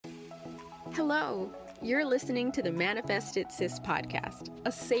Hello, you're listening to the Manifest It Sis podcast,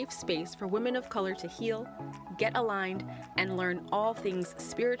 a safe space for women of color to heal, get aligned, and learn all things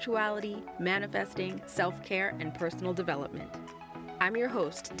spirituality, manifesting, self-care, and personal development. I'm your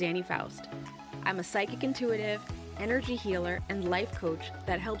host, Danny Faust. I'm a psychic intuitive, energy healer, and life coach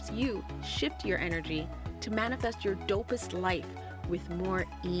that helps you shift your energy to manifest your dopest life with more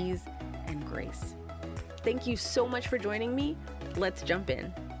ease and grace. Thank you so much for joining me. Let's jump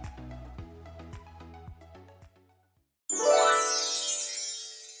in.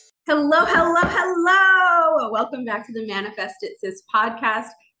 Hello. Welcome back to the Manifest It Sis podcast.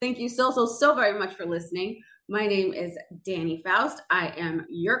 Thank you so very much for listening. My name is Danny Faust. I am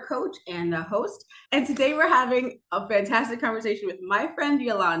your coach and the host. And today we're having a fantastic conversation with my friend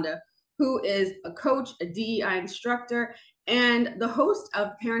Yolanda, who is a coach, a DEI instructor, and the host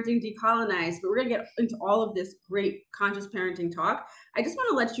of Parenting Decolonized. But we're going to get into all of this great conscious parenting talk. I just want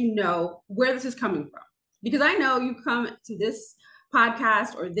to let you know where this is coming from, because I know you come to this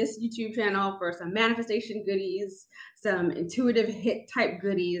podcast or this YouTube channel for some manifestation goodies, some intuitive hit type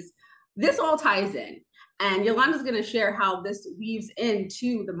goodies. This all ties in. And Yolanda's going to share how this weaves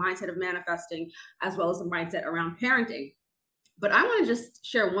into the mindset of manifesting as well as the mindset around parenting. But I want to just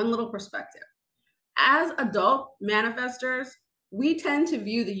share one little perspective. As adult manifestors, we tend to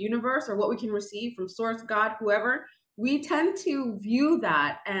view the universe or what we can receive from source, God, whoever, we tend to view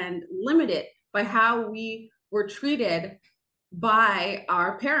that and limit it by how we were treated by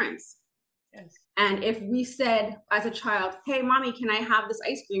our parents. Yes. And if we said as a child, hey, mommy, can I have this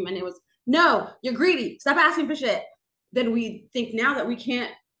ice cream? And it was, no, you're greedy. Stop asking for shit. Then we think now that we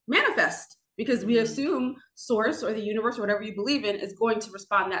can't manifest because we assume source or the universe or whatever you believe in is going to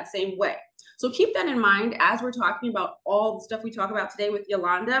respond that same way. So keep that in mind as we're talking about all the stuff we talk about today with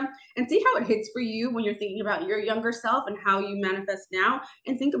Yolanda, and see how it hits for you when you're thinking about your younger self and how you manifest now,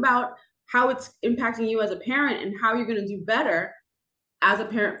 and think about how it's impacting you as a parent and how you're going to do better as a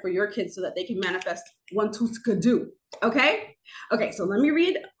parent for your kids so that they can manifest one tooth could do. Okay, so let me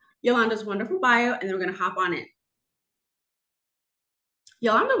read Yolanda's wonderful bio and then we're going to hop on in.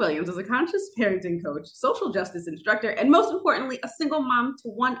 Yolanda Williams is a conscious parenting coach, social justice instructor, and most importantly, a single mom to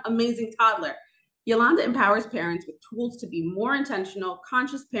one amazing toddler. Yolanda empowers parents with tools to be more intentional,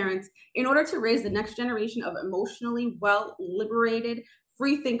 conscious parents in order to raise the next generation of emotionally well-liberated,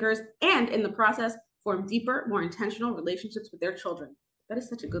 free thinkers, and in the process, form deeper, more intentional relationships with their children. That is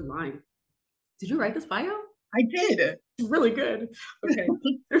such a good line. Did you write this bio? I did. It's really good. Okay.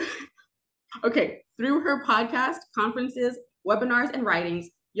 Okay. Through her podcast, conferences, webinars, and writings,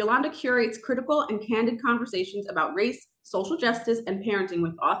 Yolanda curates critical and candid conversations about race, social justice, and parenting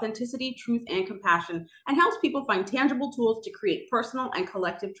with authenticity, truth, and compassion, and helps people find tangible tools to create personal and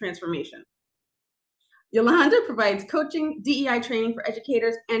collective transformation. Yolanda provides coaching, DEI training for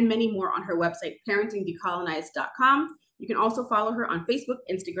educators, and many more on her website, parentingdecolonized.com. You can also follow her on Facebook,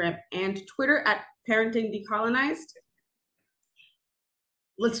 Instagram, and Twitter at Parenting Decolonized.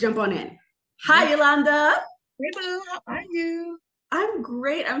 Let's jump on in. Hi, Yolanda. Hello, how are you? I'm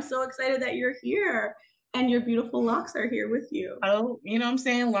great. I'm so excited that you're here. And your beautiful locks are here with you. Oh, you know what I'm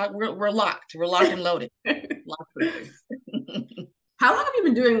saying? We're locked. We're locked and loaded. How long have you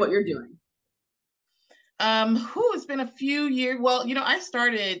been doing what you're doing? It's been a few years. Well, I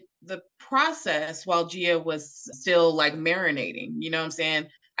started the process while Gia was still like marinating, you know what I'm saying?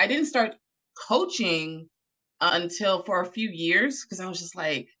 I didn't start coaching until for a few years because I was just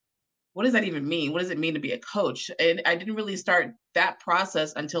like, what does that even mean? What does it mean to be a coach? And I didn't really start that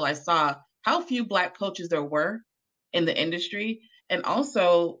process until I saw how few Black coaches there were in the industry. And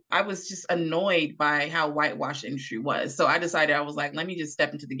also I was just annoyed by how whitewashed the industry was. So I decided, I was like, let me just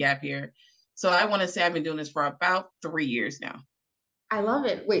step into the gap here. So I want to say I've been doing this for about 3 years now. I love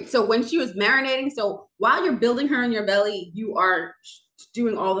it. Wait, so when she was marinating, so while you're building her in your belly, you are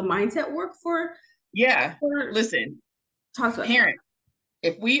doing all the mindset work for? Yeah. Listen, talk to us. Parent.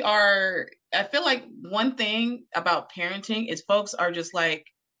 If we are, I feel like one thing about parenting is folks are just like,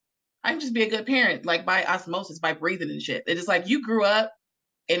 I can just be a good parent, like by osmosis, by breathing and shit. It's like you grew up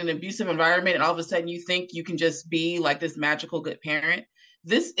in an abusive environment and all of a sudden you think you can just be like this magical good parent.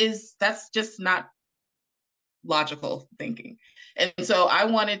 That's just not logical thinking. And so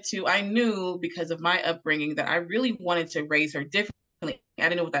I knew because of my upbringing that I really wanted to raise her differently. I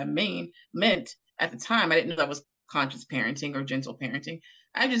didn't know what that meant at the time. I didn't know that was conscious parenting or gentle parenting.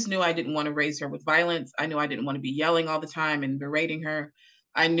 I just knew I didn't want to raise her with violence. I knew I didn't want to be yelling all the time and berating her.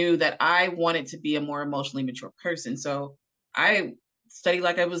 I knew that I wanted to be a more emotionally mature person. So I studied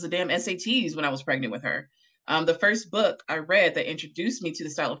like I was a damn SATs when I was pregnant with her. The first book I read that introduced me to the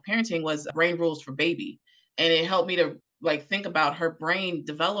style of parenting was Brain Rules for Baby. And it helped me to like think about her brain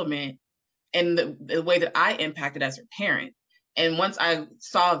development and the way that I impacted as her parent. And once I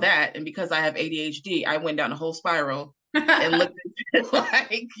saw that, and because I have ADHD, I went down a whole spiral and looked into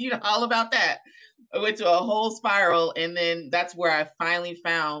like, all about that. I went to a whole spiral. And then that's where I finally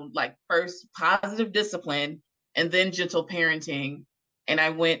found like first positive discipline and then gentle parenting. And I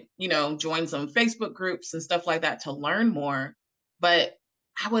went, joined some Facebook groups and stuff like that to learn more. But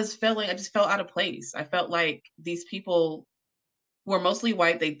I just felt out of place. I felt like these people who are mostly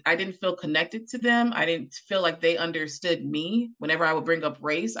white, I didn't feel connected to them. I didn't feel like they understood me. Whenever I would bring up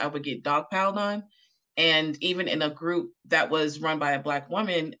race, I would get dogpiled on. And even in a group that was run by a Black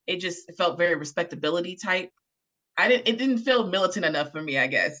woman, it just felt very respectability type. It didn't feel militant enough for me, I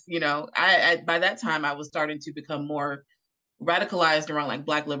guess. By that time I was starting to become more radicalized around like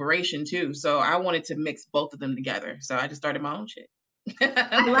Black liberation too. So I wanted to mix both of them together. So I just started my own shit.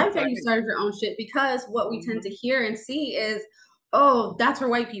 I like that you started your own shit, because what we tend to hear and see is, oh, that's for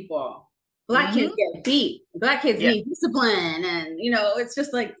white people. Black kids get beat. Black kids need discipline. And, it's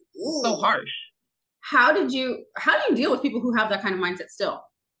just like, ooh. So harsh. How do you deal with people who have that kind of mindset still?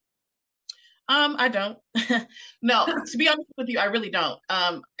 I don't. No, to be honest with you, I really don't.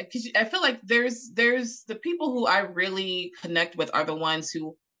 Because I feel like there's the people who I really connect with are the ones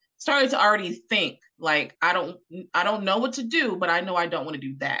who started to already think like, I don't know what to do, but I know I don't want to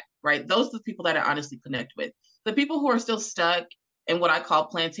do that. Right. Those are the people that I honestly connect with. The people who are still stuck in what I call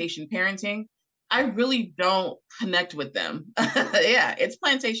plantation parenting, I really don't connect with them. Yeah, it's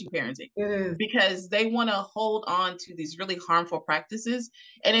plantation parenting because they want to hold on to these really harmful practices.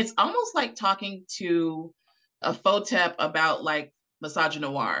 And it's almost like talking to a photep about like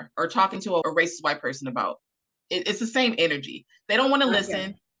misogynoir, or talking to a racist white person about it. It's the same energy. They don't want to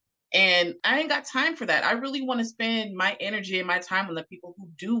listen. And I ain't got time for that. I really want to spend my energy and my time on the people who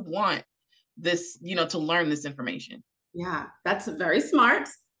do want this, to learn this information. Yeah, that's very smart.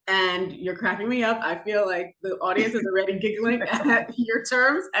 And you're cracking me up. I feel like the audience is already giggling at your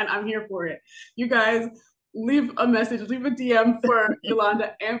terms, and I'm here for it. You guys, leave a message, leave a DM for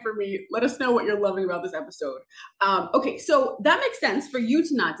Yolanda and for me. Let us know what you're loving about this episode. Okay, so that makes sense for you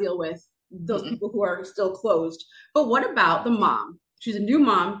to not deal with those people who are still closed. But what about the mom? She's a new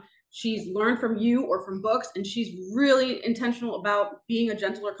mom. She's learned from you or from books, and she's really intentional about being a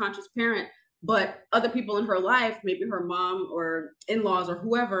gentle or conscious parent. But other people in her life, maybe her mom or in-laws or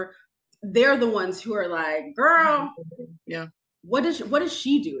whoever, they're the ones who are like, girl, yeah, what does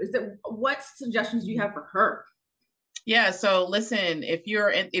she do? What suggestions do you have for her? Yeah, so listen, if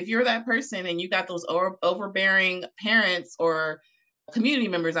you're that person and you got those overbearing parents or community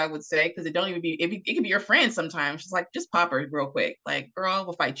members, I would say, because it could be your friend sometimes. She's like, just pop her real quick, like, girl,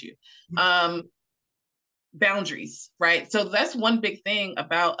 we'll fight you. Boundaries, right? So that's one big thing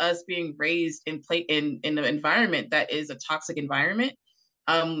about us being raised in an environment that is a toxic environment.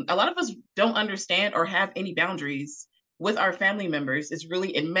 A lot of us don't understand or have any boundaries with our family members. Is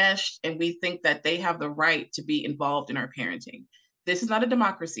really enmeshed, and we think that they have the right to be involved in our parenting. This is not a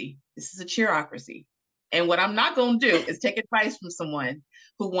democracy. This is a cheerocracy. And what I'm not going to do is take advice from someone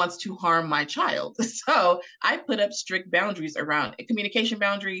who wants to harm my child. So I put up strict boundaries around communication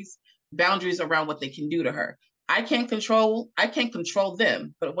boundaries around what they can do to her. I can't control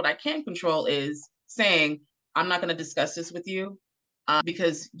them, but what I can control is saying, I'm not going to discuss this with you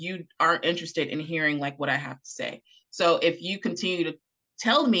because you aren't interested in hearing like what I have to say. So if you continue to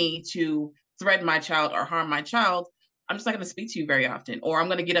tell me to threaten my child or harm my child, I'm just not going to speak to you very often, or I'm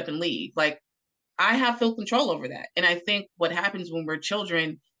going to get up and leave. Like, I have full control over that. And I think what happens when we're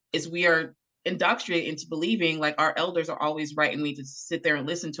children is we are indoctrinated into believing like our elders are always right and we just sit there and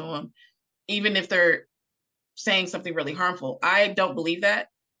listen to them, even if they're saying something really harmful. I don't believe that.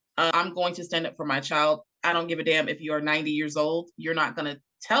 I'm going to stand up for my child. I don't give a damn if you're 90 years old. You're not going to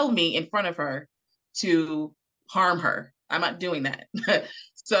tell me in front of her to harm her. I'm not doing that.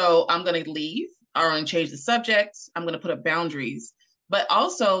 So I'm going to leave, or I'm going to change the subject. I'm going to put up boundaries. But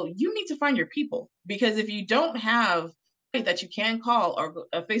also, you need to find your people, because if you don't have that you can call, or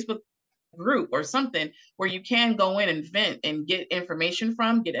a Facebook group or something where you can go in and vent and get information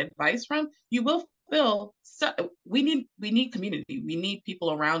from, get advice from, you will feel we need community. We need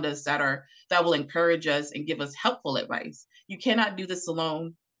people around us that will encourage us and give us helpful advice. You cannot do this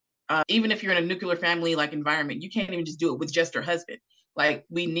alone. Even if you're in a nuclear family like environment, you can't even just do it with just your husband. Like,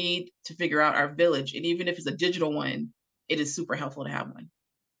 we need to figure out our village, and even if it's a digital one, it is super helpful to have one.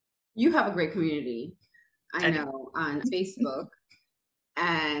 You have a great community, I know, on Facebook.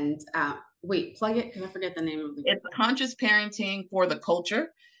 And wait, plug it, because I forget the name of the group. It's Conscious Parenting for the Culture.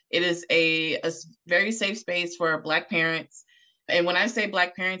 It is a very safe space for Black parents. And when I say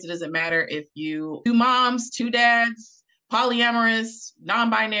Black parents, it doesn't matter if you 2 moms, 2 dads, polyamorous,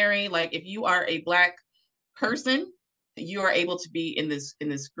 non-binary, like if you are a Black person, you are able to be in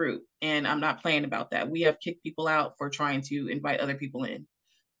this group. And I'm not playing about that. We have kicked people out for trying to invite other people in.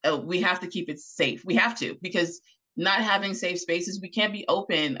 We have to keep it safe. We have to, because not having safe spaces, we can't be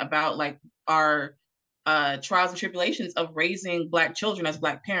open about like our trials and tribulations of raising Black children as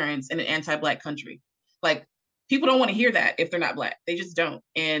Black parents in an anti-Black country. Like, people don't want to hear that if they're not Black. They just don't.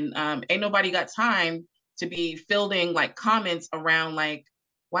 And ain't nobody got time to be fielding like comments around like,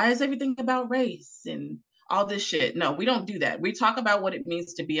 why is everything about race and all this shit? No, we don't do that. We talk about what it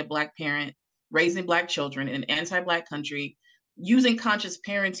means to be a Black parent, raising Black children in an anti-Black country, using conscious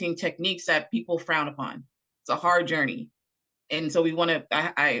parenting techniques that people frown upon. It's a hard journey. And so we want to,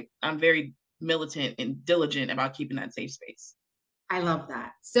 I'm very militant and diligent about keeping that safe space. I love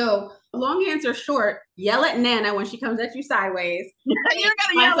that. So, long answer short, yell at Nana when she comes at you sideways. You're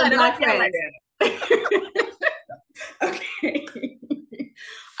gonna yell at her. Okay.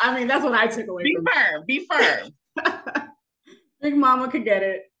 I mean, that's what I took away. Be firm. Big Mama could get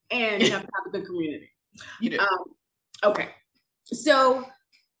it, and you have to have a good community. You do. Okay. So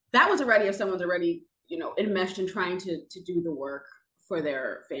that was already if someone's already, enmeshed in trying to do the work for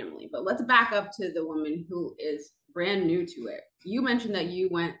their family. But let's back up to the woman who is brand new to it. You mentioned that you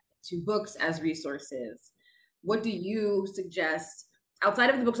went to books as resources. What do you suggest outside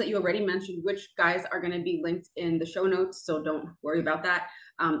of the books that you already mentioned, which guys are going to be linked in the show notes, so don't worry about that.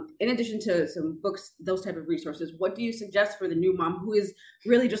 In addition to some books, those type of resources, what do you suggest for the new mom who is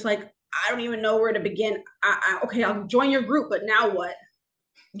really just like, I don't even know where to begin. Okay, I'll join your group, but now what?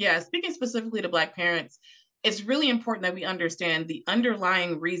 Yeah, speaking specifically to Black parents, it's really important that we understand the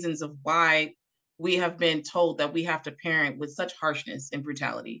underlying reasons of why we have been told that we have to parent with such harshness and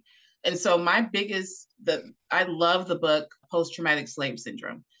brutality. And so I love the book Post-Traumatic Slave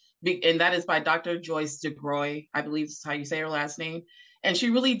Syndrome. And that is by Dr. Joyce DeGroy, I believe is how you say her last name. And she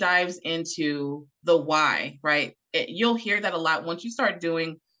really dives into the why, right? You'll hear that a lot. Once you start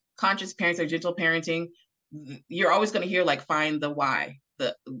doing conscious parenting or gentle parenting, you're always going to hear like, find the why,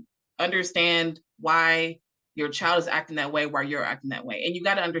 understand why your child is acting that way, why you're acting that way. And you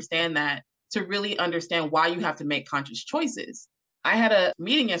got to understand that to really understand why you have to make conscious choices. I had a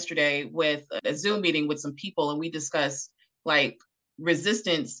meeting yesterday with a Zoom meeting with some people, and we discussed like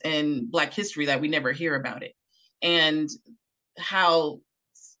resistance in Black history that we never hear about it, and how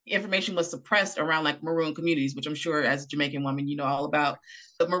information was suppressed around like Maroon communities, which I'm sure as a Jamaican woman, you know all about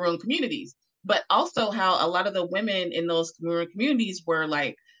the Maroon communities, but also how a lot of the women in those Maroon communities were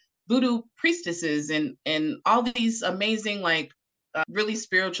like voodoo priestesses and all these amazing, like really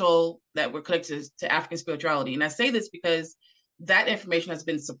spiritual, that were connected to African spirituality. And I say this because that information has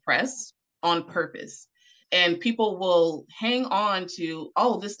been suppressed on purpose. And people will hang on to,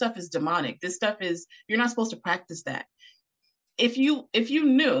 oh, this stuff is demonic. This stuff is, you're not supposed to practice that. If you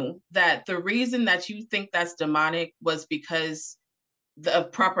knew that the reason that you think that's demonic was because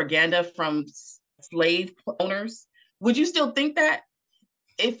of propaganda from slave owners, would you still think that?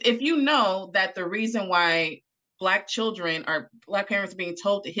 If you know that the reason why Black children or Black parents being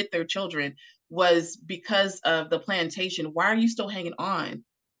told to hit their children was because of the plantation, why are you still hanging on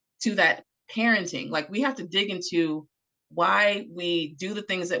to that parenting? Like, we have to dig into why we do the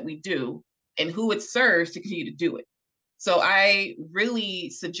things that we do and who it serves to continue to do it. So I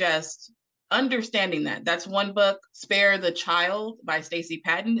really suggest understanding that. That's one book. Spare the Child by Stacey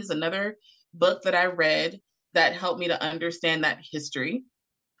Patton is another book that I read that helped me to understand that history.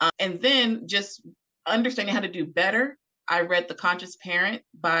 And then just understanding how to do better. I read The Conscious Parent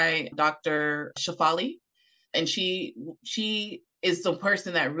by Dr. Shefali, and she is the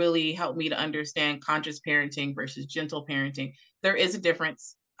person that really helped me to understand conscious parenting versus gentle parenting. There is a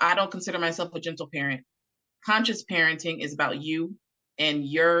difference. I don't consider myself a gentle parent. Conscious parenting is about you and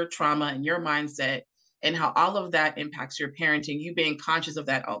your trauma and your mindset and how all of that impacts your parenting, you being conscious of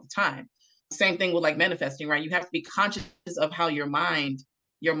that all the time. Same thing with like manifesting, right? You have to be conscious of how your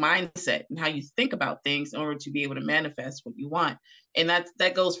mindset and how you think about things in order to be able to manifest what you want. And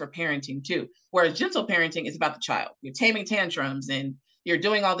that goes for parenting too. Whereas gentle parenting is about the child. You're taming tantrums and you're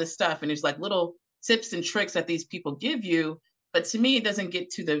doing all this stuff. And there's like little tips and tricks that these people give you. But to me, it doesn't get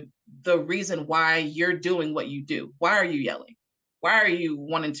to the reason why you're doing what you do. Why are you yelling? Why are you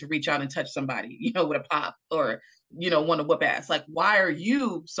wanting to reach out and touch somebody, with a pop or, want to whoop ass? Like, why are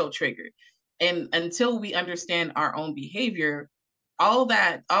you so triggered? And until we understand our own behavior, all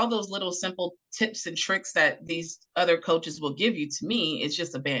those little simple tips and tricks that these other coaches will give you, to me, it's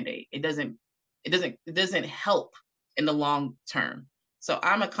just a Band-Aid. It doesn't help in the long term. So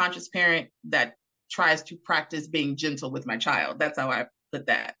I'm a conscious parent that tries to practice being gentle with my child. That's how I put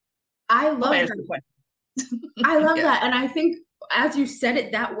that. I love that. I love Yeah, that. And I think as you said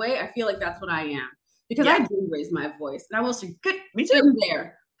it that way, I feel like that's what I am. Because I yeah, do raise my voice and I will say, get me too. in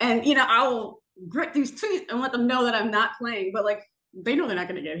there. And, I will grit these teeth and let them know that I'm not playing. But like, they know they're not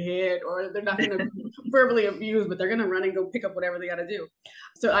going to get hit or they're not going to be verbally abused, but they're going to run and go pick up whatever they got to do.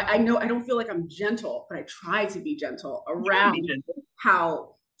 So I know I don't feel like I'm gentle, but I try to be gentle I'm trying to be around gentle.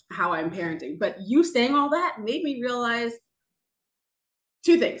 how how I'm parenting. But you saying all that made me realize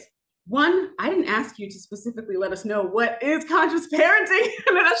two things. One, I didn't ask you to specifically let us know what is conscious parenting.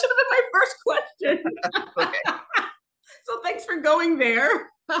 And that should have been my first question. Okay. So thanks for going there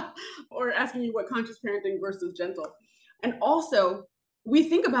or asking you what conscious parenting versus gentle. And also, we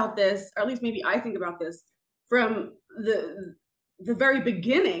think about this, or at least maybe I think about this from the very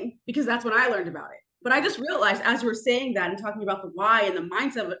beginning, because that's when I learned about it. But I just realized as you were saying that and talking about the why and the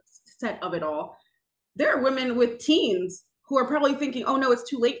mindset of it all, there are women with teens who are probably thinking, oh no, it's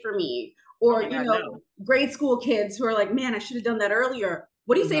too late for me. Oh Or, my God, no. grade school kids who are like, man, I should have done that earlier.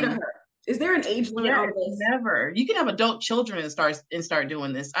 What do you say to Hmm. her? Is there an age limit Yeah, on this? never. You can have adult children and start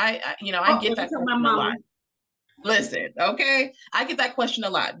doing this. I Oh, get let me that tell my question a lot. mama. Listen, okay? I get that question a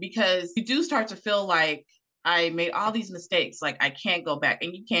lot because you do start to feel like I made all these mistakes, like I can't go back,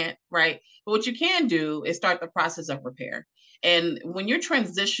 and you can't, right? But what you can do is start the process of repair. And when you're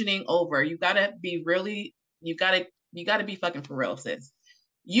transitioning over, you gotta be fucking for real, sis.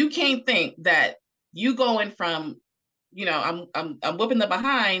 You can't think that you going from, I'm whipping the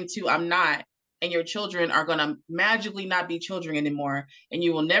behind to I'm not, and your children are gonna magically not be children anymore, and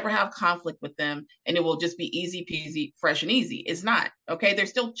you will never have conflict with them, and it will just be easy peasy, fresh and easy. It's not, okay? They're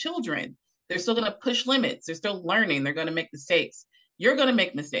still children. They're still gonna push limits. They're still learning. They're gonna make mistakes. You're gonna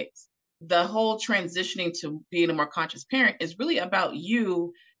make mistakes. The whole transitioning to being a more conscious parent is really about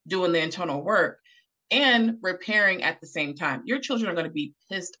you doing the internal work and repairing at the same time. Your children are going to be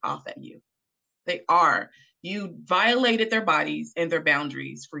pissed off at you. They are. You violated their bodies and their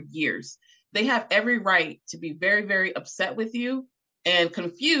boundaries for years. They have every right to be very, very upset with you and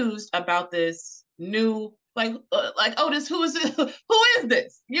confused about this new, like Otis, who is it? Who is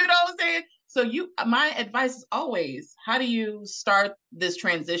this? You know what I'm saying? So my advice is always, how do you start this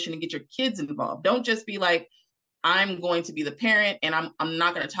transition and get your kids involved? Don't just be like, I'm going to be the parent and I'm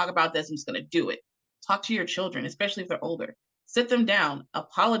not going to talk about this. I'm just going to do it. Talk to your children, especially if they're older. Sit them down,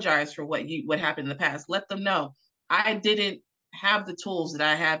 apologize for what happened in the past. Let them know I didn't have the tools that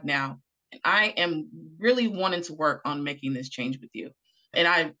I have now. And I am really wanting to work on making this change with you. And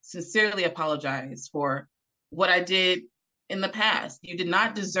I sincerely apologize for what I did in the past. You did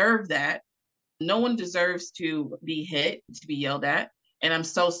not deserve that. No one deserves to be hit, to be yelled at. And I'm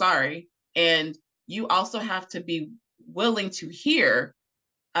so sorry. And you also have to be willing to hear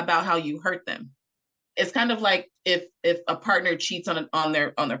about how you hurt them. It's kind of like if a partner cheats on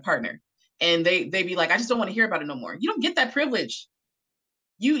their partner and they be like, I just don't want to hear about it no more. You don't get that privilege.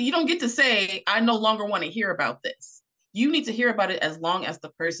 You don't get to say, I no longer want to hear about this. You need to hear about it as long as the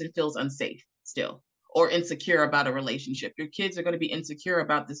person feels unsafe still or insecure about a relationship. Your kids are going to be insecure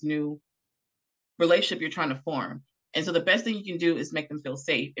about this new relationship you're trying to form. And so the best thing you can do is make them feel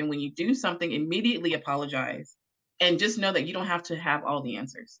safe. And when you do something, immediately apologize and just know that you don't have to have all the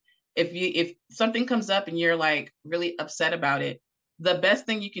answers. If something comes up and you're like really upset about it, the best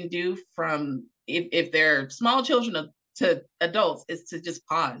thing you can do from if they're small children to adults is to just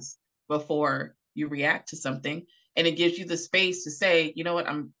pause before you react to something. And it gives you the space to say, you know what,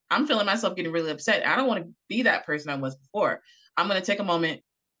 I'm feeling myself getting really upset. I don't want to be that person I was before. I'm going to take a moment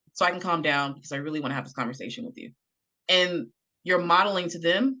so I can calm down because I really want to have this conversation with you. And you're modeling to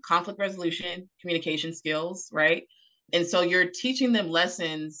them conflict resolution, communication skills, right? And so you're teaching them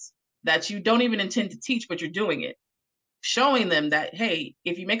lessons that you don't even intend to teach, but you're doing it, showing them that, hey,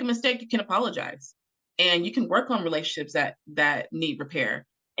 if you make a mistake, you can apologize and you can work on relationships that need repair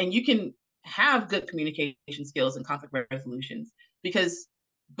and you can have good communication skills and conflict resolutions because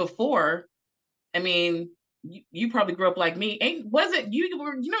before, I mean, you probably grew up like me. Ain't was it you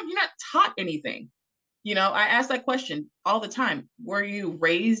were you're not taught anything. I ask that question all the time. Were you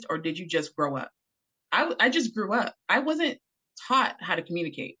raised or did you just grow up? I just grew up. I wasn't taught how to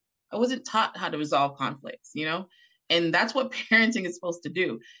communicate. I wasn't taught how to resolve conflicts. And that's what parenting is supposed to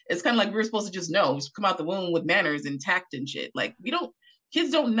do. It's kind of like we're supposed to just know, just come out the womb with manners and tact and shit. Like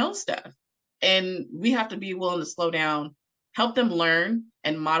kids don't know stuff. And we have to be willing to slow down, help them learn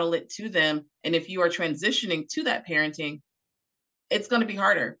and model it to them. And if you are transitioning to that parenting, it's going to be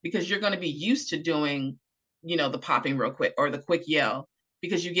harder because you're going to be used to doing, the popping real quick or the quick yell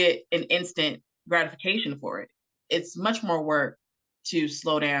because you get an instant gratification for it. It's much more work to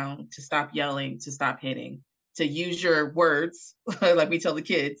slow down, to stop yelling, to stop hitting, to use your words, like we tell the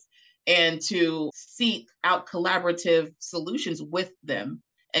kids, and to seek out collaborative solutions with them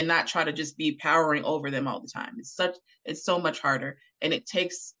and not try to just be powering over them all the time. It's so much harder, and it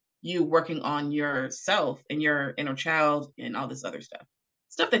takes you working on yourself and your inner child and all this other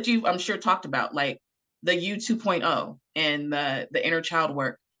stuff that you've, I'm sure, talked about, like the U 2.0 and the inner child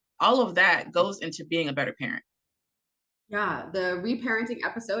work. All of that goes into being a better parent. Yeah, the reparenting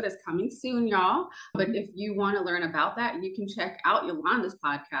episode is coming soon, y'all. But if you want to learn about that, you can check out Yolanda's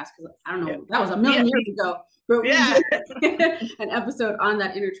podcast, because I don't know, that was a million years ago. But we did an episode on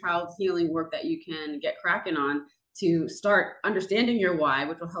that inner child healing work that you can get cracking on to start understanding your why,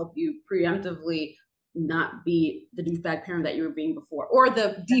 which will help you preemptively not be the douchebag parent that you were being before, or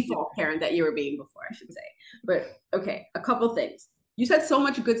the default parent that you were being before, I should say. But okay, a couple things. You said so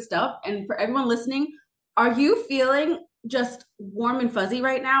much good stuff. And for everyone listening, are you feeling just warm and fuzzy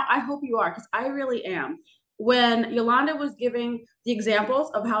right now? I hope you are, because I really am. When Yolanda was giving the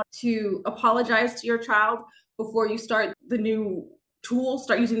examples of how to apologize to your child before you start the new tools,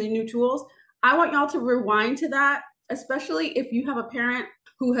 start using the new tools, I want y'all to rewind to that, especially if you have a parent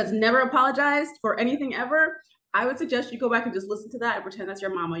who has never apologized for anything ever. I would suggest you go back and just listen to that and pretend that's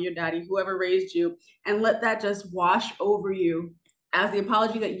your mama, your daddy, whoever raised you, and let that just wash over you as the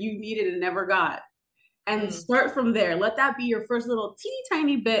apology that you needed and never got. And start from there. Let that be your first little teeny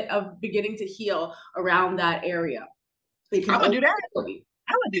tiny bit of beginning to heal around that area. I'm gonna do that. I'm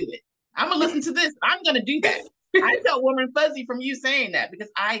gonna do it. I'm gonna listen to this. I'm gonna do that. I felt warm and fuzzy from you saying that, because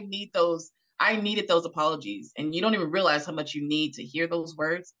I needed those apologies, and you don't even realize how much you need to hear those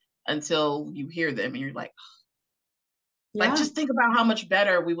words until you hear them, and you're like, like, just think about how much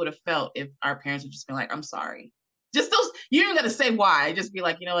better we would have felt if our parents would just be like, I'm sorry. Just those, you ain't gonna say why. Just be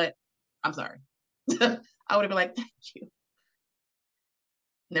like, you know what? I'm sorry. I would have been like, thank you.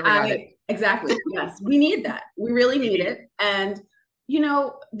 Never got it. Exactly. Yes, we need that. We really need it. And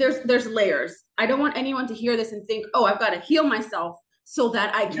there's layers. I don't want anyone to hear this and think, oh, I've got to heal myself so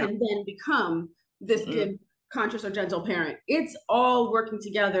that I can then become this good, conscious, or gentle parent. It's all working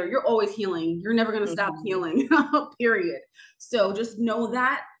together. You're always healing. You're never going to stop healing, period. So just know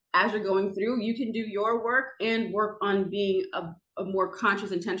that as you're going through, you can do your work and work on being a more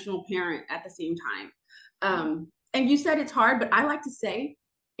conscious, intentional parent at the same time. And you said it's hard, but I like to say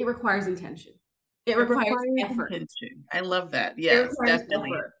it requires intention. It requires effort. Intention. I love that. Yeah,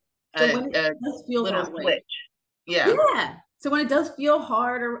 definitely. So when it does feel that way, yeah. So when it does feel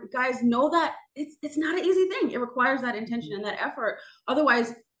hard, or guys, know that it's not an easy thing. It requires that intention and that effort.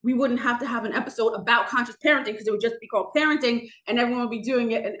 Otherwise, we wouldn't have to have an episode about conscious parenting, because it would just be called parenting and everyone would be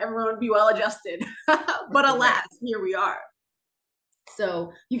doing it and everyone would be well adjusted. But alas, here we are.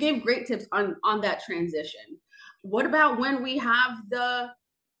 So you gave great tips on that transition. What about when we have the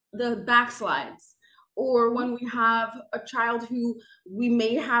backslides, or when we have a child who we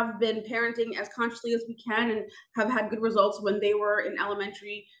may have been parenting as consciously as we can and have had good results when they were in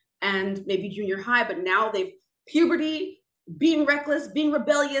elementary and maybe junior high, but now they've puberty, being reckless, being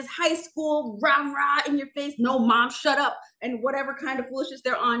rebellious, high school, rah in your face, no mom, shut up, and whatever kind of foolishness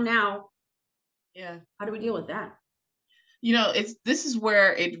they're on now. Yeah. How do we deal with that? This is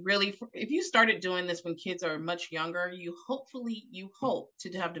where it really, if you started doing this when kids are much younger, you hope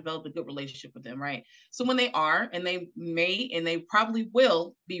to have developed a good relationship with them, right? So when they are, and they probably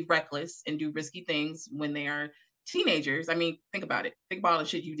will be reckless and do risky things when they are teenagers. I mean, think about it. Think about all the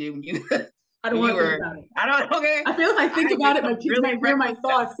shit you did when you I don't want to think about it. I don't, okay. I feel like I think about it, my kids really might hear my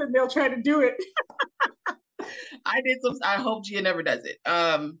thoughts and they'll try to do it. I hope Gia never does it.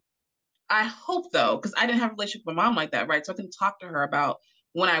 I hope, though, because I didn't have a relationship with my mom like that, right? So I can talk to her about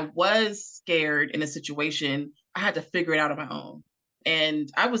when I was scared in a situation, I had to figure it out on my own. And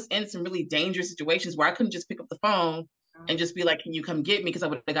I was in some really dangerous situations where I couldn't just pick up the phone and just be like, can you come get me? Because I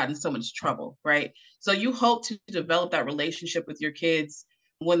would have gotten so much trouble, right? So you hope to develop that relationship with your kids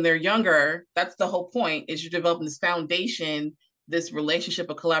when they're younger. That's the whole point, is you're developing this foundation, this relationship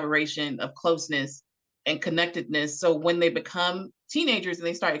of collaboration, of closeness and connectedness. So when they become teenagers and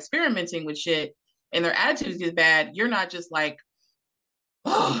they start experimenting with shit and their attitudes get bad, you're not just like,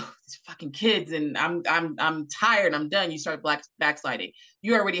 oh, these fucking kids, and I'm tired, I'm done. You start backsliding.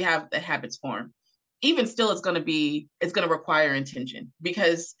 You already have the habits formed. Even still, it's going to require intention,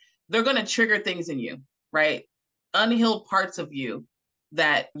 because they're going to trigger things in you, right? Unhealed parts of you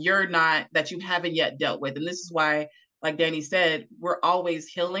that you haven't yet dealt with. And this is why, like Danny said, we're always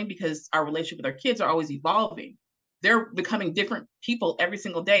healing, because our relationship with our kids are always evolving. They're becoming different people every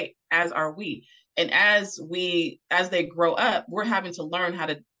single day, as are we. And as they grow up, we're having to learn how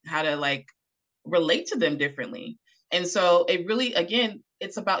to like relate to them differently. And so it really, again,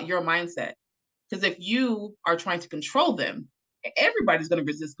 it's about your mindset. Because if you are trying to control them, everybody's going to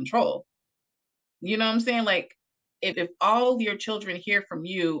resist control. You know what I'm saying? Like, if all your children hear from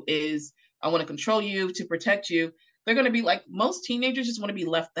you is, I want to control you to protect you, they're going to be like, most teenagers just want to be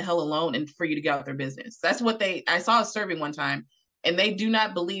left the hell alone and for you to get out their business. That's what I saw a survey one time, and they do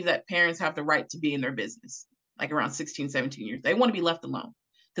not believe that parents have the right to be in their business, like around 16, 17 years. They want to be left alone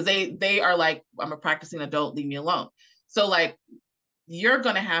because they are like, I'm a practicing adult, leave me alone. So like, you're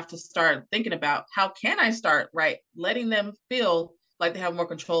going to have to start thinking about, how can I start, right, letting them feel like they have more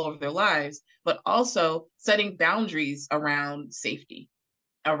control over their lives, but also setting boundaries around safety,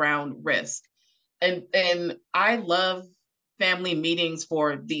 around risk. And I love family meetings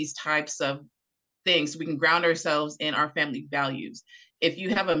for these types of things, so we can ground ourselves in our family values. If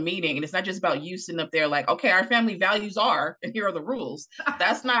you have a meeting and it's not just about you sitting up there like, okay, our family values are, and here are the rules,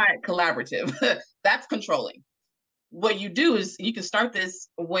 that's not collaborative. That's controlling. What you do is you can start this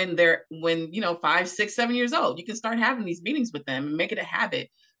when 5, 6, 7 years old. You can start having these meetings with them and make it a habit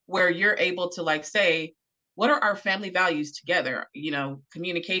where you're able to like say, what are our family values together?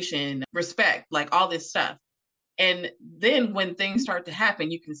 Communication, respect, like all this stuff. And then when things start to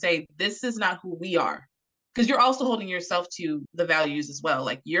happen, you can say, this is not who we are. Because you're also holding yourself to the values as well.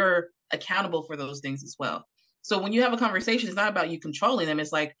 Like, you're accountable for those things as well. So when you have a conversation, it's not about you controlling them.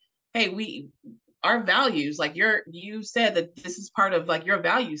 It's like, hey, our values, like you said that this is part of like your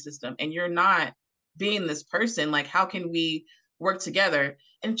value system, and you're not being this person. Like, how can we work together?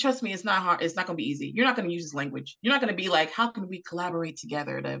 And trust me, it's not hard. It's not going to be easy. You're not going to use this language. You're not going to be like, how can we collaborate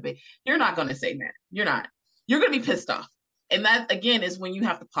together? You're not going to say that. You're not. You're going to be pissed off. And that, again, is when you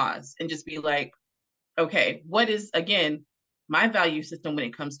have to pause and just be like, okay, what is, again, my value system when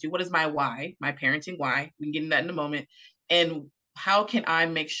it comes to what is my why, my parenting why? We can get into that in a moment. And how can I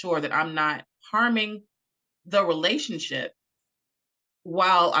make sure that I'm not harming the relationship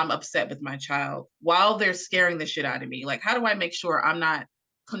while I'm upset with my child, while they're scaring the shit out of me? Like, how do I make sure I'm not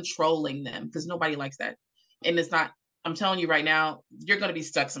controlling them? Because nobody likes that. And it's not, I'm telling you right now, you're going to be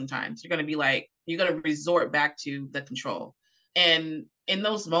stuck sometimes. You're going to be like, you're going to resort back to the control. And in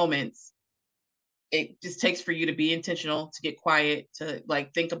those moments, it just takes for you to be intentional, to get quiet, to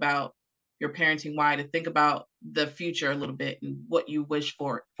like think about your parenting why, to think about the future a little bit and what you wish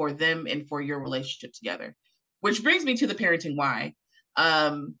for them and for your relationship together. Which brings me to the parenting why,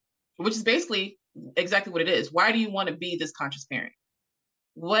 which is basically exactly what it is. Why do you want to be this conscious parent?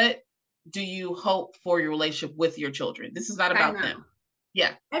 What do you hope for your relationship with your children? This is not about them.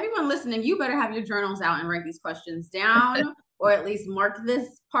 Yeah. Everyone listening, you better have your journals out and write these questions down, or at least mark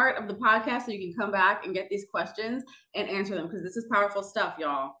this part of the podcast so you can come back and get these questions and answer them, because this is powerful stuff,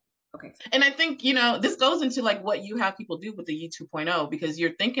 y'all. Okay. And I think, this goes into like what you have people do with the You 2.0, because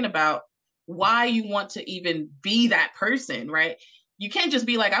you're thinking about why you want to even be that person, right? You can't just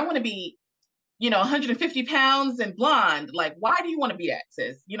be like, I want to be, 150 pounds and blonde. Like, why do you want to be that,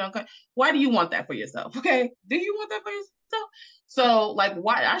 sis? Why do you want that for yourself? Okay. Do you want that for yourself? So like,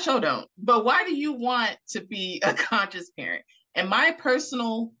 why? I sure don't. But why do you want to be a conscious parent? And my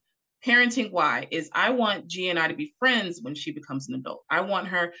personal parenting why is, I want Gia and I to be friends when she becomes an adult. I want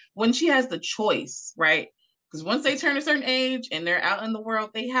her when she has the choice, right? Because once they turn a certain age and they're out in the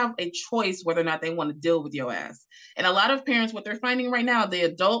world, they have a choice whether or not they want to deal with your ass. And a lot of parents, what they're finding right now, the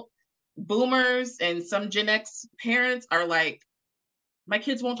adult boomers and some Gen X parents are like, my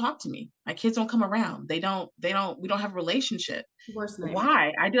kids won't talk to me. My kids don't come around. We don't have a relationship.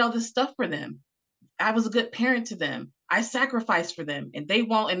 Why? I did all this stuff for them. I was a good parent to them. I sacrificed for them, and they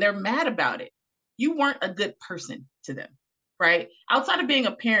won't, and they're mad about it. You weren't a good person to them, right? Outside of being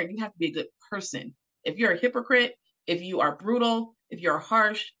a parent, you have to be a good person. If you're a hypocrite, if you are brutal, if you're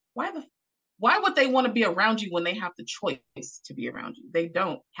harsh, why would they want to be around you when they have the choice to be around you? They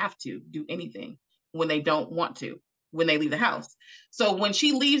don't have to do anything when they don't want to, when they leave the house. So when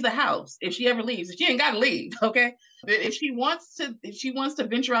she leaves the house, if she ever leaves, she ain't got to leave, okay? But if she wants to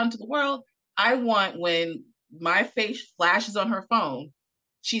venture out into the world, I want, when my face flashes on her phone,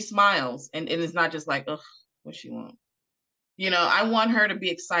 she smiles and it's not just like, ugh, what she want? I want her to be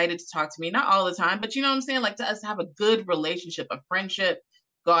excited to talk to me, not all the time, but you know what I'm saying? Like, to us have a good relationship, a friendship,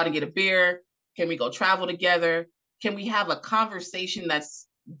 go out and get a beer. Can we go travel together? Can we have a conversation that's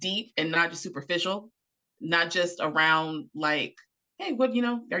deep and not just superficial? Not just around like, hey,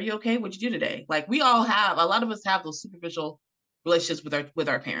 are you okay? What'd you do today? Like, a lot of us have those superficial relationships with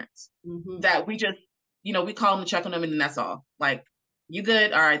our parents, that we just, we call them to check on them, and then that's all. Like, you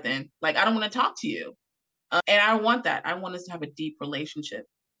good? All right, then. Like, I don't want to talk to you. And I want that. I want us to have a deep relationship,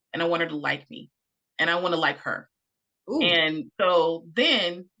 and I want her to like me, and I want to like her. Ooh. And so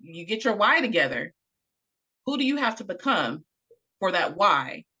then you get your why together. Who do you have to become for that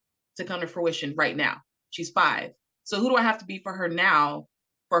why to come to fruition right now? She's 5. So who do I have to be for her now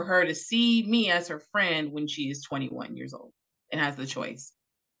for her to see me as her friend when she is 21 years old and has the choice?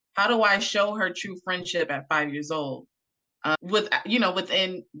 How do I show her true friendship at 5 years old? With,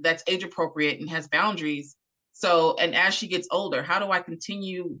 within that's age appropriate and has boundaries. So, and as she gets older, how do I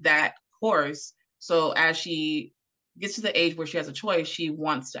continue that course? So as she gets to the age where she has a choice, she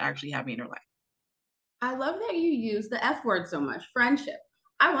wants to actually have me in her life. I love that you use the F word so much, friendship.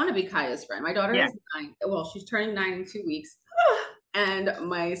 I want to be Kaya's friend. My daughter Yeah. is 9. Well, she's turning 9 in 2 weeks. And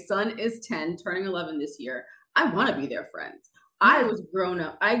my son is 10, turning 11 this year. I want to be their friends. I was grown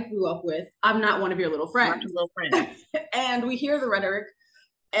up. I grew up with, I'm not one of your little friends. Not your little friend. And we hear the rhetoric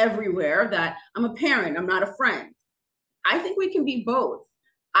everywhere that I'm a parent, I'm not a friend. I think we can be both.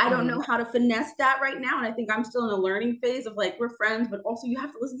 I don't know how to finesse that right now. And I think I'm still in a learning phase of like, we're friends, but also you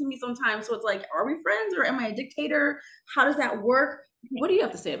have to listen to me sometimes. So it's like, are we friends or am I a dictator? How does that work? What do you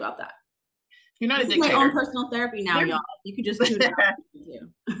have to say about that? You're not This a is dictator. my own personal therapy now, y'all. You could just tune out.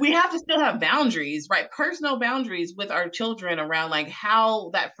 We have to still have boundaries, right? Personal boundaries with our children around like how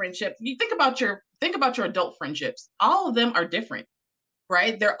that friendship, you think about your adult friendships. All of them are different,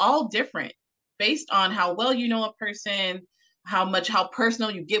 right? They're all different based on how well you know a person, how personal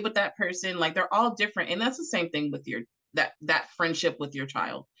you get with that person. Like they're all different. And that's the same thing with your that friendship with your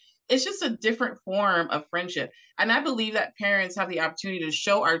child. It's just a different form of friendship. And I believe that parents have the opportunity to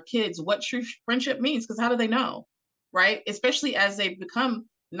show our kids what true friendship means, because how do they know? Right? Especially as they become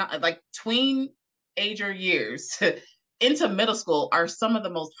not like tween ager years into middle school are some of the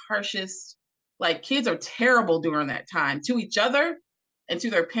most harshest, like kids are terrible during that time to each other and to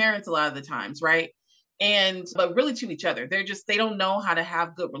their parents a lot of the times, right? And but really to each other. They don't know how to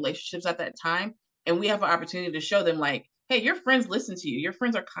have good relationships at that time. And we have an opportunity to show them like, hey, your friends listen to you. Your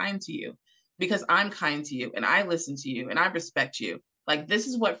friends are kind to you because I'm kind to you and I listen to you and I respect you. Like this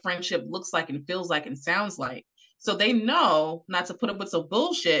is what friendship looks like and feels like and sounds like. So they know not to put up with some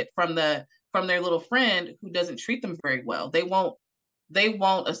bullshit from their little friend who doesn't treat them very well. They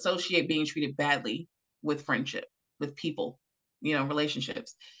won't associate being treated badly with friendship, with people,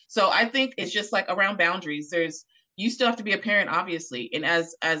 relationships. So I think it's just like around boundaries. You still have to be a parent, obviously. And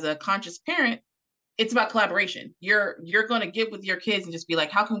as a conscious parent, it's about collaboration. You're going to get with your kids and just be like,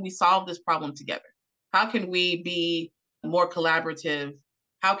 how can we solve this problem together? How can we be more collaborative?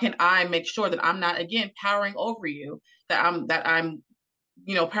 How can I make sure that I'm not again powering over you, that I'm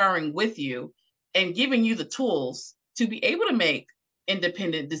powering with you and giving you the tools to be able to make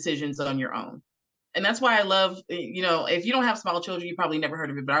independent decisions on your own. And that's why I love, if you don't have small children, you probably never heard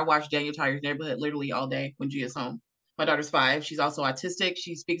of it, but I watch Daniel Tiger's Neighborhood literally all day when Gia's home. My daughter's 5. She's also autistic.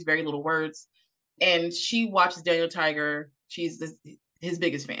 She speaks very little words. And she watches Daniel Tiger. She's his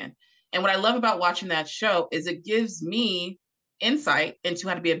biggest fan. And what I love about watching that show is it gives me insight into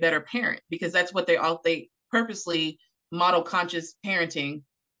how to be a better parent, because that's what they purposely model conscious parenting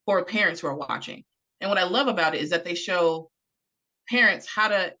for parents who are watching. And what I love about it is that they show parents how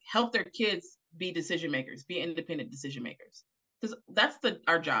to help their kids be decision makers, be independent decision makers. Because that's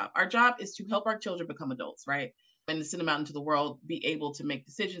our job. Our job is to help our children become adults, right? And to send them out into the world, be able to make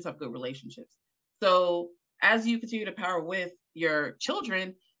decisions, have good relationships. So as you continue to power with your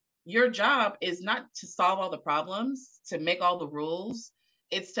children, your job is not to solve all the problems, to make all the rules.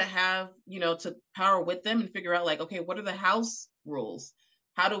 It's to have, to power with them and figure out like, okay, what are the house rules?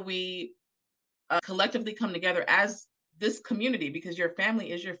 How do we collectively come together as this community, because your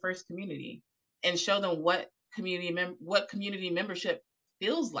family is your first community, and show them what community membership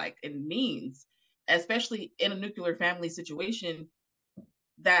feels like and means, especially in a nuclear family situation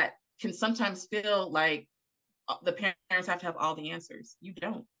that can sometimes feel like the parents have to have all the answers. You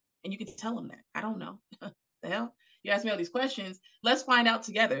don't. And you can tell them that. I don't know. The hell? You ask me all these questions. Let's find out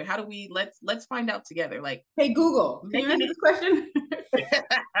together. How do we let's find out together? Like, hey Google, can you answer this question?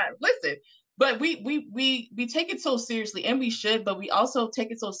 Listen, but we take it so seriously, and we should, but we also take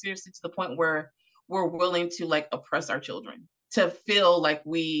it so seriously to the point where we're willing to like oppress our children to feel like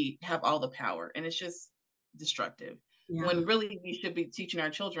we have all the power, and it's just destructive. Yeah. When really we should be teaching our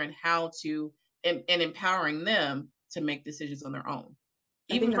children how to and empowering them to make decisions on their own,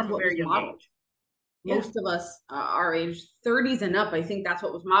 even from a very young age. Most of us our age 30s and up, I think that's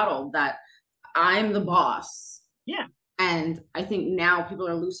what was modeled, that I'm the boss. Yeah. And I think now people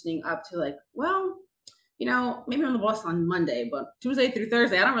are loosening up to like, well, maybe I'm the boss on Monday, but Tuesday through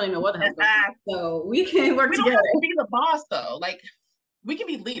Thursday, I don't really know what the hell's going on. So we can work together. We don't have to be the boss though. Like we can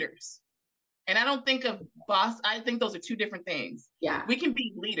be leaders. And I don't think of boss. I think those are two different things. Yeah. We can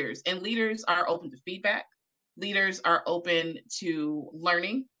be leaders, and leaders are open to feedback. Leaders are open to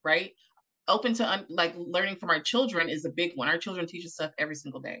learning, right? Open to like learning from our children is a big one. Our children teach us stuff every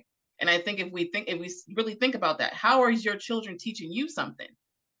single day. And I think if we really think about that, how are your children teaching you something?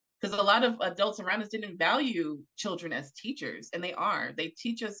 Because a lot of adults around us didn't value children as teachers, and they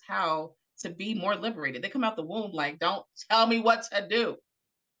teach us how to be more liberated. They come out the womb like, don't tell me what to do.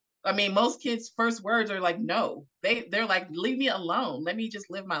 I mean, most kids' first words are like, no. They're like, leave me alone. Let me just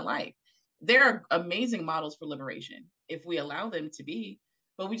live my life. They're amazing models for liberation if we allow them to be.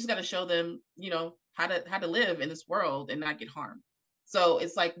 But we just got to show them, how to live in this world and not get harmed. So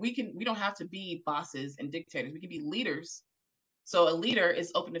it's like we don't have to be bosses and dictators. We can be leaders. So a leader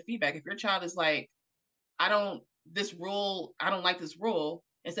is open to feedback. If your child is like, I don't like this rule,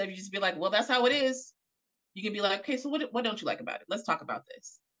 instead of you just be like, well, that's how it is, you can be like, okay, so what don't you like about it? Let's talk about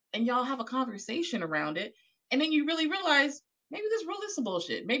this. And y'all have a conversation around it. And then you really realize maybe this rule is some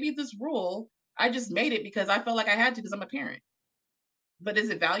bullshit. Maybe this rule, I just made it because I felt like I had to because I'm a parent. But is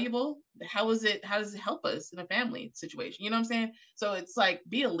it valuable? How does it help us in a family situation? You know what I'm saying? So it's like,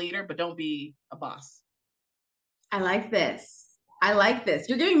 be a leader, but don't be a boss. I like this. I like this.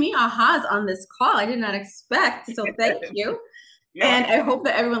 You're giving me ahas on this call. I did not expect. So thank you. And I hope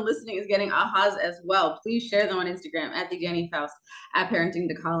that everyone listening is getting ahas as well. Please share them on Instagram at the Danny Faust, at Parenting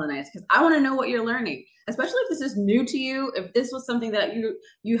Decolonized, because I want to know what you're learning, especially if this is new to you, if this was something that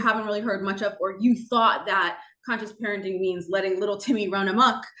you haven't really heard much of, or you thought that conscious parenting means letting little Timmy run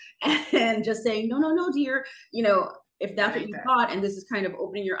amok and just saying, no, no, no, dear, if that's what you thought, and this is kind of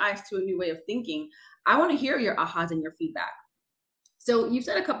opening your eyes to a new way of thinking, I want to hear your ahas and your feedback. So you've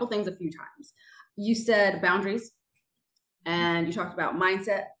said a couple things a few times. You said boundaries, and you talked about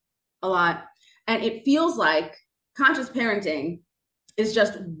mindset a lot. And it feels like conscious parenting is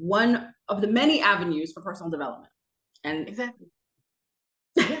just one of the many avenues for personal development. And exactly.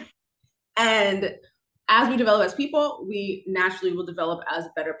 And as we develop as people, we naturally will develop as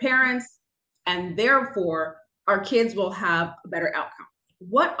better parents, and therefore our kids will have a better outcome.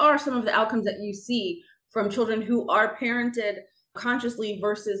 What are some of the outcomes that you see from children who are parented consciously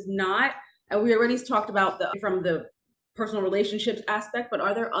versus not? And we already talked about from the personal relationships aspect, but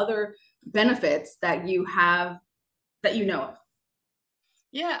are there other benefits that you have that you know of?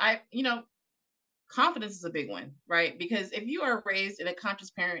 Yeah, confidence is a big one, right? Because if you are raised in a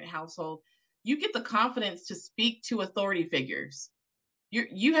conscious parent household, you get the confidence to speak to authority figures.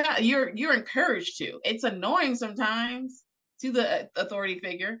 You're encouraged to. It's annoying sometimes to the authority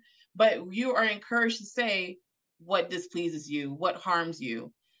figure, but you are encouraged to say what displeases you, what harms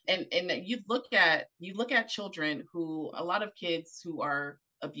you. And you look at children who, a lot of kids who are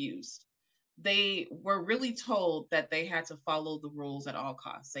abused, they were really told that they had to follow the rules at all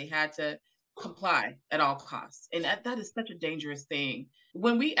costs. They had to comply at all costs. And that is such a dangerous thing.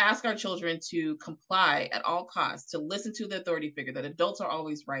 When we ask our children to comply at all costs, to listen to the authority figure, that adults are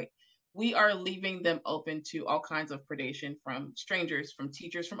always right, we are leaving them open to all kinds of predation from strangers, from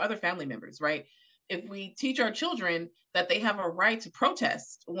teachers, from other family members, right? If we teach our children that they have a right to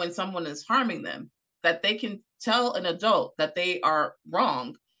protest when someone is harming them, that they can tell an adult that they are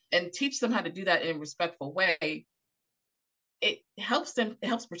wrong and teach them how to do that in a respectful way, it helps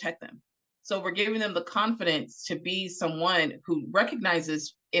protect them. So we're giving them the confidence to be someone who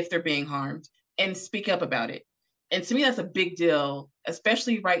recognizes if they're being harmed and speak up about it. And to me, that's a big deal,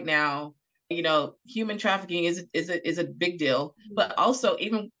 especially right now. Human trafficking is a big deal, but also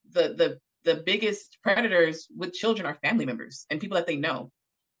even the biggest predators with children are family members and people that they know.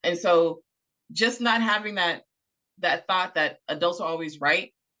 And so just not having that thought that adults are always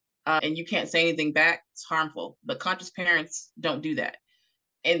right, and you can't say anything back, it's harmful. But conscious parents don't do that.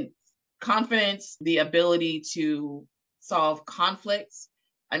 And confidence, the ability to solve conflicts.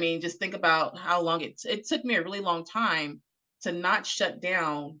 I mean, just think about how long it took me a really long time to not shut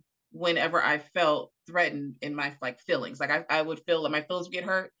down whenever I felt threatened in my feelings. Like I would feel like my feelings would get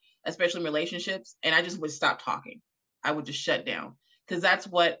hurt, especially in relationships, and I just would stop talking. I would just shut down, because that's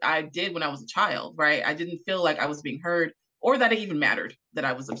what I did when I was a child, right? I didn't feel like I was being heard or that it even mattered that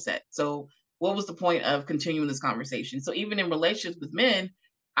I was upset. So what was the point of continuing this conversation? So even in relationships with men,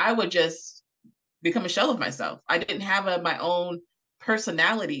 I would just become a shell of myself. I didn't have my own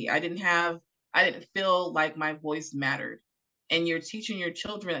personality. I didn't feel like my voice mattered. And you're teaching your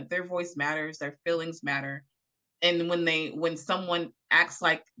children that their voice matters, their feelings matter. And when someone acts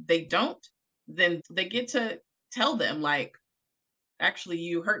like they don't, then they get to tell them, like, actually,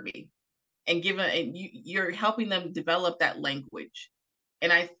 you hurt me. And you're helping them develop that language.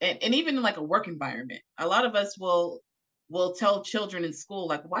 And even in like a work environment, a lot of us will tell children in school,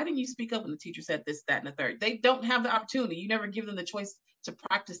 like, why didn't you speak up when the teacher said this, that, and the third? They don't have the opportunity. You never give them the choice to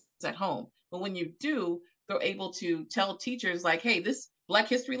practice at home. But when you do, they're able to tell teachers, like, hey, this Black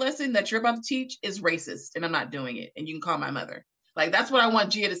history lesson that you're about to teach is racist and I'm not doing it. And you can call my mother. Like, that's what I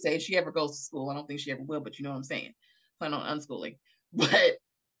want Gia to say if she ever goes to school. I don't think she ever will, but you know what I'm saying. Plan on unschooling. But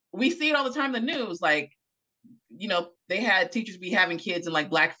we see it all the time in the news. Like, they had teachers be having kids in like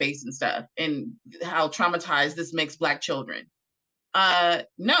blackface and stuff, and how traumatized this makes Black children.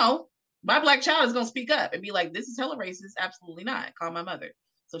 No, my Black child is going to speak up and be like, this is hella racist. Absolutely not. Call my mother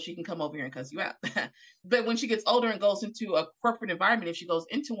so she can come over here and cuss you out. But when she gets older and goes into a corporate environment, if she goes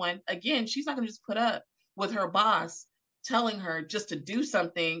into one, again, she's not going to just put up with her boss telling her just to do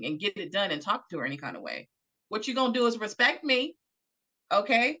something and get it done and talk to her any kind of way. What you're going to do is respect me,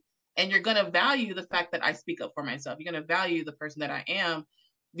 okay? And you're going to value the fact that I speak up for myself. You're going to value the person that I am,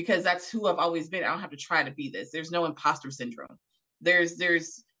 because that's who I've always been. I don't have to try to be this. There's no imposter syndrome.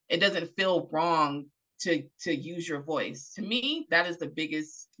 It doesn't feel wrong to use your voice. To me, that is the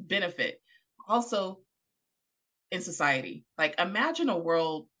biggest benefit. Also, in society, like, imagine a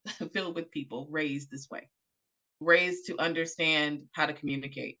world filled with people raised this way, raised to understand how to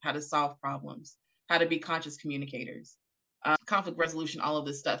communicate, how to solve problems, how to be conscious communicators, conflict resolution, all of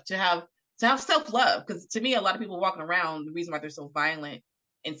this stuff, to have self-love. Because to me, a lot of people walking around, the reason why they're so violent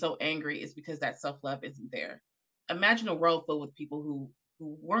and so angry is because that self-love isn't there. Imagine a world filled with people who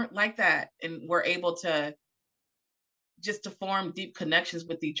weren't like that and were able to form deep connections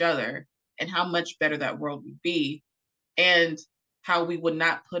with each other, and how much better that world would be, and how we would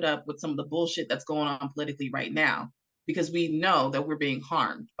not put up with some of the bullshit that's going on politically right now, because we know that we're being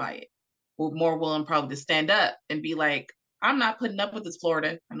harmed by it. We're more willing probably to stand up and be like, I'm not putting up with this,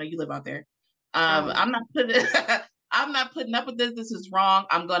 Florida. I know you live out there. I'm not putting up with this. This is wrong.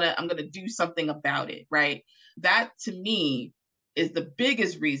 I'm gonna do something about it. Right. That, to me, is the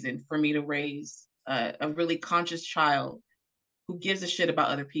biggest reason for me to raise a really conscious child who gives a shit about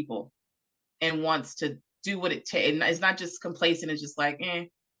other people and wants to do what it takes. And it's not just complacent. It's just like,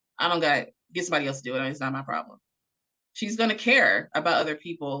 I don't got to get somebody else to do it. It's not my problem. She's going to care about other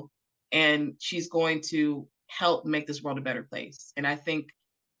people, and she's going to help make this world a better place. And I think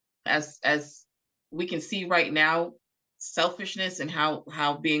as we can see right now, selfishness and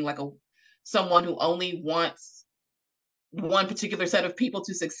how being like someone who only wants one particular set of people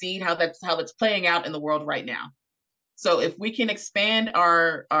to succeed, how that's playing out in the world right now. So if we can expand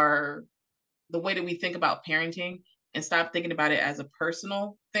the way that we think about parenting and stop thinking about it as a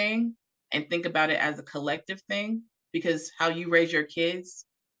personal thing and think about it as a collective thing, because how you raise your kids,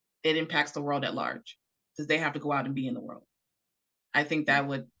 it impacts the world at large, because they have to go out and be in the world. I think that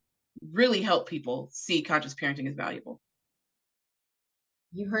would really help people see conscious parenting as valuable.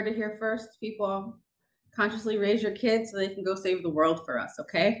 You heard it here first, people. Consciously raise your kids so they can go save the world for us,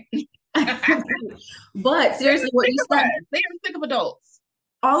 okay? But seriously, what you said, they think of adults.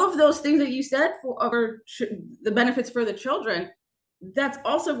 All of those things that you said for the benefits for the children, that's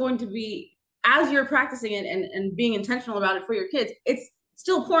also going to be, as you're practicing it and being intentional about it for your kids, it's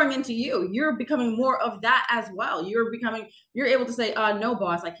still pouring into you. You're becoming more of that as well. You're able to say, no,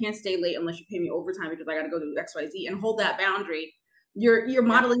 boss, I can't stay late unless you pay me overtime because I got to go do XYZ, and hold that boundary. You're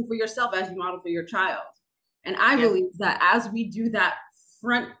modeling for yourself as you model for your child. And I believe that as we do that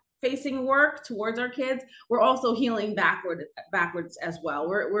front facing work towards our kids, we're also healing backwards as well.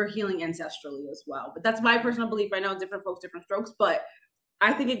 We're healing ancestrally as well. But that's my personal belief. I know different folks, different strokes, but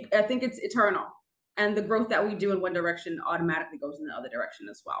I think it's eternal. And the growth that we do in one direction automatically goes in the other direction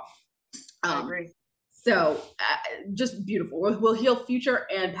as well. I agree. So just beautiful. We'll heal future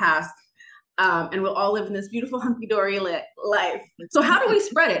and past. And we'll all live in this beautiful hunky-dory life. So how do we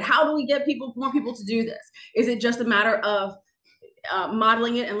spread it? How do we get more people to do this? Is it just a matter of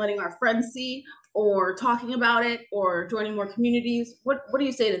modeling it and letting our friends see, or talking about it, or joining more communities? What do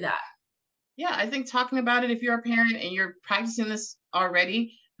you say to that? Yeah, I think talking about it, if you're a parent and you're practicing this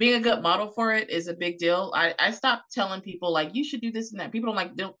already, being a good model for it is a big deal. I stopped telling people like, you should do this and that. People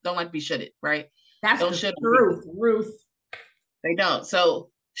don't like to be shoulded, right? That's the truth, Ruth. They don't. So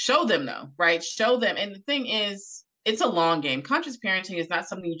show them though, right? Show them. And the thing is, it's a long game. Conscious parenting is not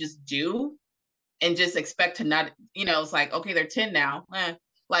something you just do and just expect to not, it's like, okay, they're 10 now.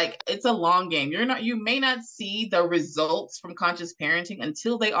 Like, it's a long game. You may not see the results from conscious parenting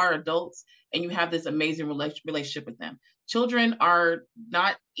until they are adults and you have this amazing relationship with them. Children are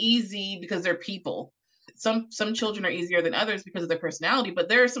not easy because they're people. Some children are easier than others because of their personality, but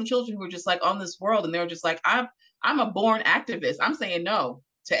there are some children who are just like on this world and they're just like, I'm a born activist. I'm saying no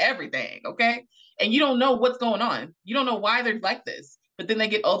to everything, okay? And you don't know what's going on. You don't know why they're like this. But then they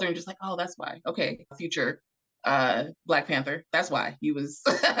get older and just like, oh, that's why. Okay, future Black Panther. That's why you're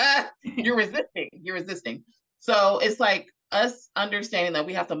resisting. You're resisting. So it's like us understanding that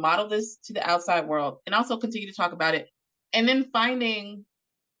we have to model this to the outside world and also continue to talk about it. And then finding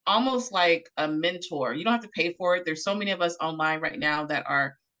almost like a mentor. You don't have to pay for it. There's so many of us online right now that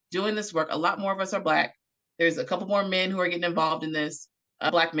are doing this work. A lot more of us are Black. There's a couple more men who are getting involved in this,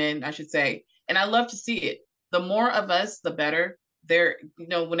 Black men, I should say. And I love to see it. The more of us, the better. There,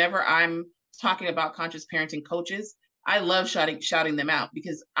 whenever I'm talking about conscious parenting coaches, I love shouting them out,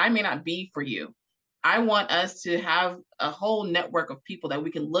 because I may not be for you. I want us to have a whole network of people that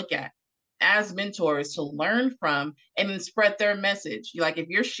we can look at as mentors to learn from and then spread their message. Like if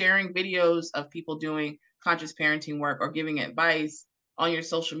you're sharing videos of people doing conscious parenting work or giving advice on your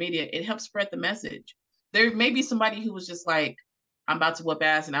social media, it helps spread the message. There may be somebody who was just like, I'm about to whoop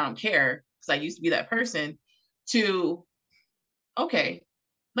ass and I don't care because I used to be that person, to, okay,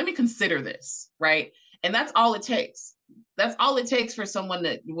 let me consider this, right? And that's all it takes. That's all it takes for someone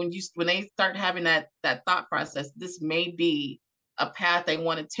that when they start having that thought process, this may be a path they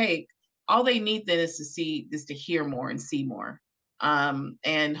want to take. All they need then is to hear more and see more.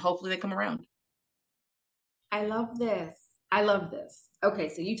 And hopefully they come around. I love this. I love this. Okay,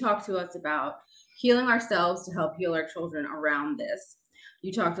 so you talked to us about healing ourselves to help heal our children around this.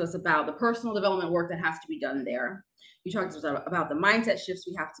 You talked to us about the personal development work that has to be done there. You talked to us about the mindset shifts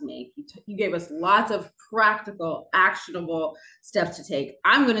we have to make. You gave us lots of practical, actionable steps to take.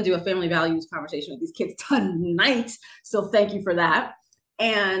 I'm going to do a family values conversation with these kids tonight, so thank you for that.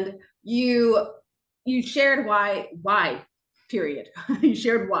 And you shared why, period. You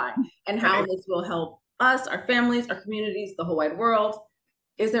shared why and how this will help us, our families, our communities, the whole wide world.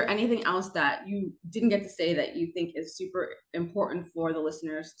 Is there anything else that you didn't get to say that you think is super important for the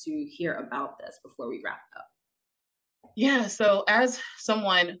listeners to hear about this before we wrap up? Yeah. So as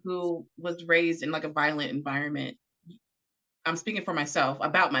someone who was raised in like a violent environment, I'm speaking for myself,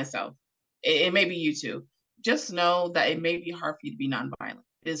 about myself. It may be you too. Just know that it may be hard for you to be nonviolent.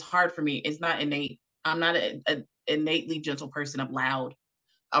 It is hard for me. It's not innate. I'm not an innately gentle person. I'm loud.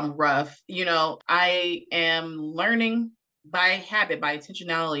 I'm rough. I am learning by habit, by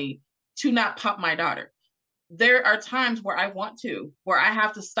intentionality, to not pop my daughter. There are times where where I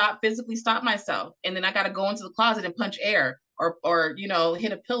have to physically stop myself. And then I got to go into the closet and punch air or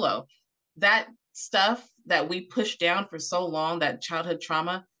hit a pillow. That stuff that we push down for so long, that childhood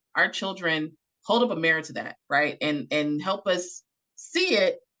trauma, our children hold up a mirror to that, right? And help us see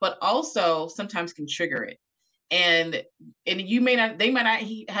it, but also sometimes can trigger it. And they might not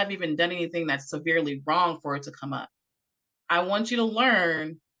have even done anything that's severely wrong for it to come up. I want you to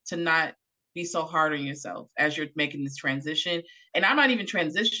learn to not be so hard on yourself as you're making this transition. And I'm not even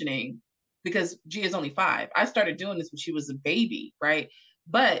transitioning because G is only 5. I started doing this when she was a baby, right?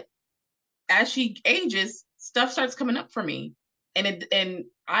 But as she ages, stuff starts coming up for me. And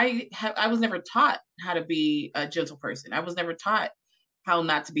I was never taught how to be a gentle person. I was never taught how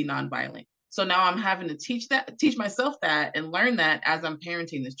not to be nonviolent. So now I'm having to teach myself that and learn that as I'm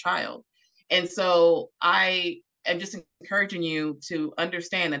parenting this child. And so I am just encouraging you to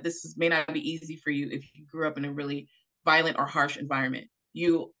understand that may not be easy for you if you grew up in a really violent or harsh environment.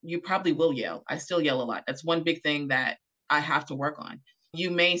 You probably will yell. I still yell a lot. That's one big thing that I have to work on. You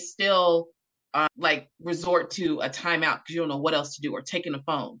may still resort to a timeout because you don't know what else to do, or taking a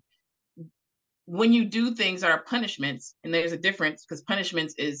phone. When you do things that are punishments, and there's a difference, because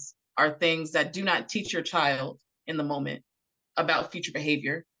punishments are things that do not teach your child in the moment about future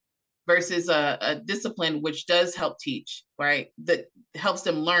behavior, versus a discipline which does help teach, right? That helps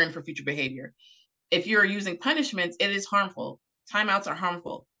them learn for future behavior. If you're using punishments, it is harmful. Timeouts are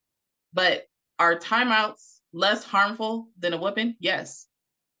harmful. But are timeouts less harmful than a whooping? Yes.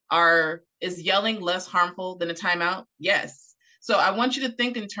 Is yelling less harmful than a timeout? Yes. So I want you to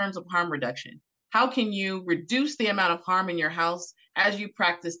think in terms of harm reduction. How can you reduce the amount of harm in your house as you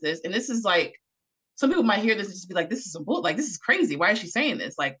practice this? And this is like, some people might hear this and just be like, this is crazy. Why is she saying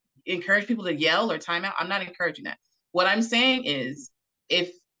this? Like, encourage people to yell or timeout. I'm not encouraging that. What I'm saying is,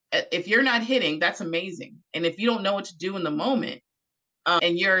 if you're not hitting, that's amazing. And if you don't know what to do in the moment,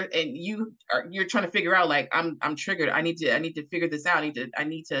 and you're trying to figure out, like, I'm triggered. I need to figure this out. I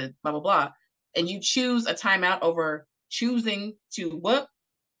need to blah, blah, blah. And you choose a timeout over choosing to whoop,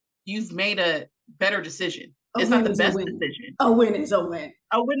 you've made a better decision. It's not the best decision. A win is a win.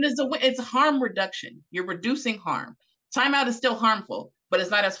 A win is a win. It's harm reduction. You're reducing harm. Timeout is still harmful, but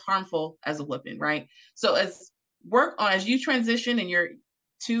it's not as harmful as a whipping, right? So as you transition and you're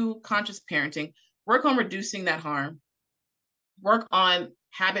to conscious parenting, work on reducing that harm. Work on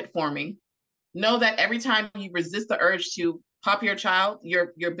habit forming. Know that every time you resist the urge to pop your child,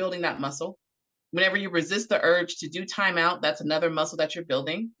 you're building that muscle. Whenever you resist the urge to do timeout, that's another muscle that you're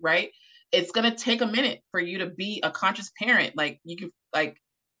building, right? It's going to take a minute for you to be a conscious parent.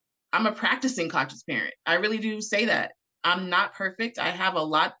 I'm a practicing conscious parent. I really do say that. I'm not perfect. I have a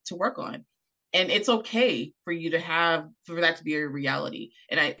lot to work on. And it's okay for you to for that to be a reality.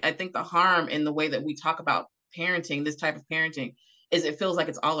 And I think the harm in the way that we talk about parenting, this type of parenting, is it feels like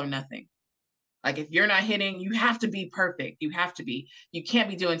it's all or nothing. Like if you're not hitting, you have to be perfect. You have to be. You can't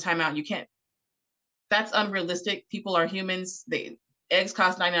be doing timeout. You can't. That's unrealistic. People are humans. Eggs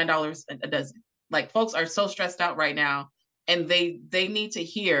cost $99 a dozen. Like folks are so stressed out right now, and they need to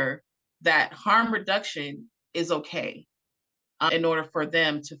hear that harm reduction is okay in order for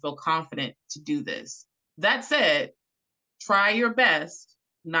them to feel confident to do this. That said, try your best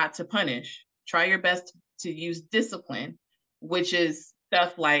not to punish. Try your best to use discipline, which is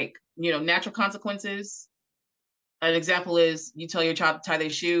stuff like, natural consequences. An example is you tell your child to tie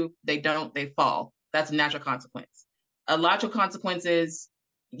their shoe, they don't, they fall. That's a natural consequence. A logical consequence is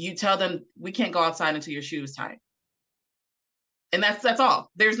you tell them we can't go outside until your shoe is tied. And that's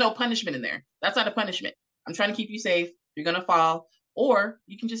all. There's no punishment in there. That's not a punishment. I'm trying to keep you safe. You're going to fall. Or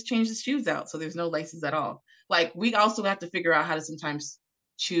you can just change the shoes out so there's no laces at all. Like, we also have to figure out how to sometimes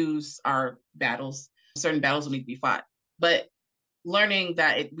choose our battles. Certain battles will need to be fought. But learning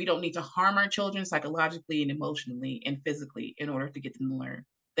that we don't need to harm our children psychologically and emotionally and physically in order to get them to learn.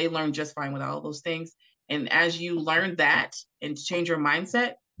 They learn just fine with all of those things. And as you learn that and change your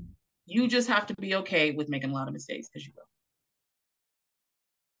mindset, you just have to be okay with making a lot of mistakes, because you will.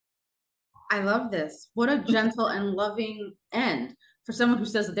 I love this. What a gentle and loving end. For someone who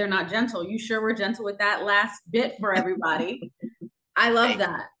says that they're not gentle, you sure were gentle with that last bit for everybody. I love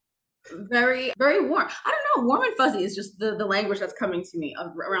that. Very, very warm. I don't know. Warm and fuzzy is just the language that's coming to me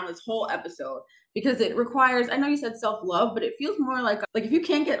around this whole episode, because it requires, I know you said self-love, but it feels more like if you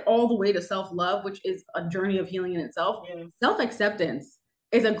can't get all the way to self-love, which is a journey of healing in itself, self-acceptance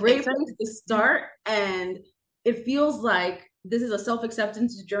is a great place to start. And it feels like this is a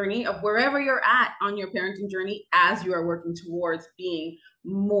self-acceptance journey of wherever you're at on your parenting journey, as you are working towards being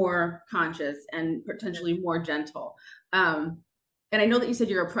more conscious and potentially more gentle. And I know that you said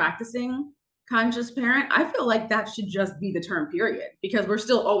you're a practicing conscious parent. I feel like that should just be the term, period, because we're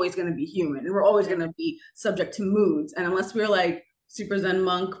still always going to be human and we're always going to be subject to moods. And unless we're like super Zen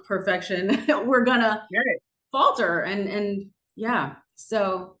monk perfection, we're going to falter. And yeah.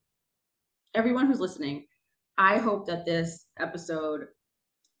 So everyone who's listening, I hope that this episode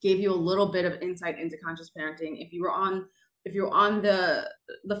gave you a little bit of insight into conscious parenting. If you're on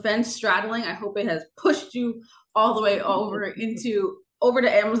the fence straddling, I hope it has pushed you all the way over to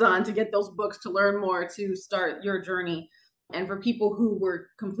Amazon to get those books, to learn more, to start your journey. And for people who were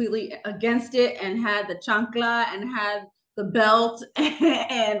completely against it and had the chancla and had the belt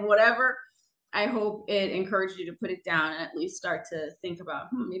and whatever, I hope it encouraged you to put it down and at least start to think about,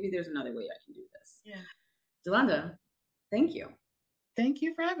 maybe there's another way I can do this. Yeah. Jolanda, thank you. Thank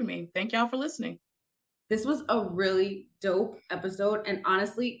you for having me. Thank y'all for listening. This was a really dope episode. And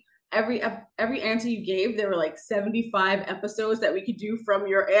honestly, every answer you gave, there were like 75 episodes that we could do from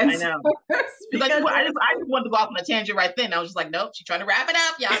your answers. I know. I just wanted to go off on a tangent right then. I was just like, nope, she's trying to wrap it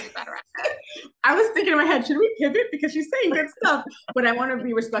up. Yeah, she's trying to wrap it up. I was thinking in my head, should we pivot? Because she's saying good stuff. But I want to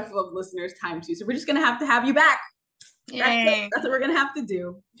be respectful of listeners' time too. So we're just going to have you back. That's what we're going to have to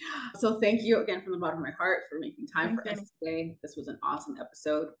do. So thank you again from the bottom of my heart for making time for us today. This was an awesome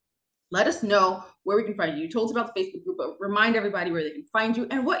episode. Let us know where we can find you. You told us about the Facebook group, but remind everybody where they can find you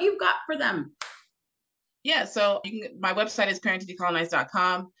and what you've got for them. Yeah, so my website is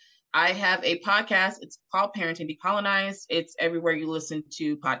parentingdecolonized.com. I have a podcast. It's called Parenting Decolonized. It's everywhere you listen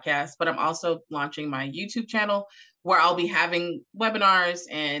to podcasts, but I'm also launching my YouTube channel where I'll be having webinars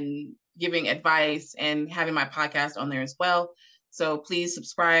and giving advice and having my podcast on there as well. So please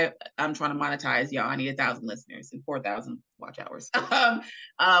subscribe. I'm trying to monetize, y'all. I need 1,000 listeners and 4,000 watch hours.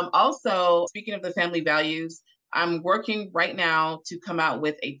 Also, speaking of the family values, I'm working right now to come out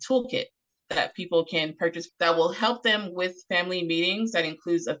with a toolkit that people can purchase that will help them with family meetings. That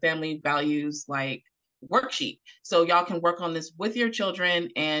includes a family values like worksheet. So y'all can work on this with your children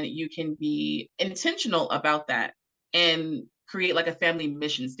and you can be intentional about that and create like a family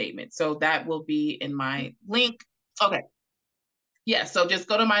mission statement. So that will be in my link. Okay. Yeah, so just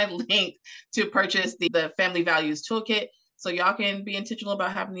go to my link to purchase the Family Values Toolkit so y'all can be intentional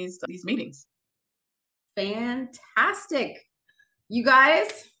about having these meetings. Fantastic. You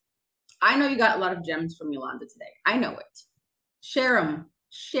guys, I know you got a lot of gems from Yolanda today. I know it. Share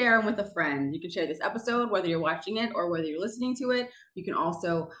them with a friend. You can share this episode, whether you're watching it or whether you're listening to it. You can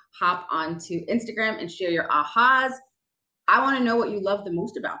also hop onto Instagram and share your ahas. I want to know what you love the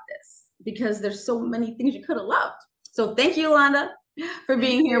most about this, because there's so many things you could have loved. So thank you, Yolanda, for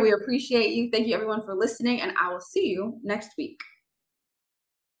being here. We appreciate you. Thank you, everyone, for listening, and I will see you next week.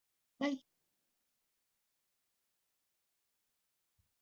 Bye.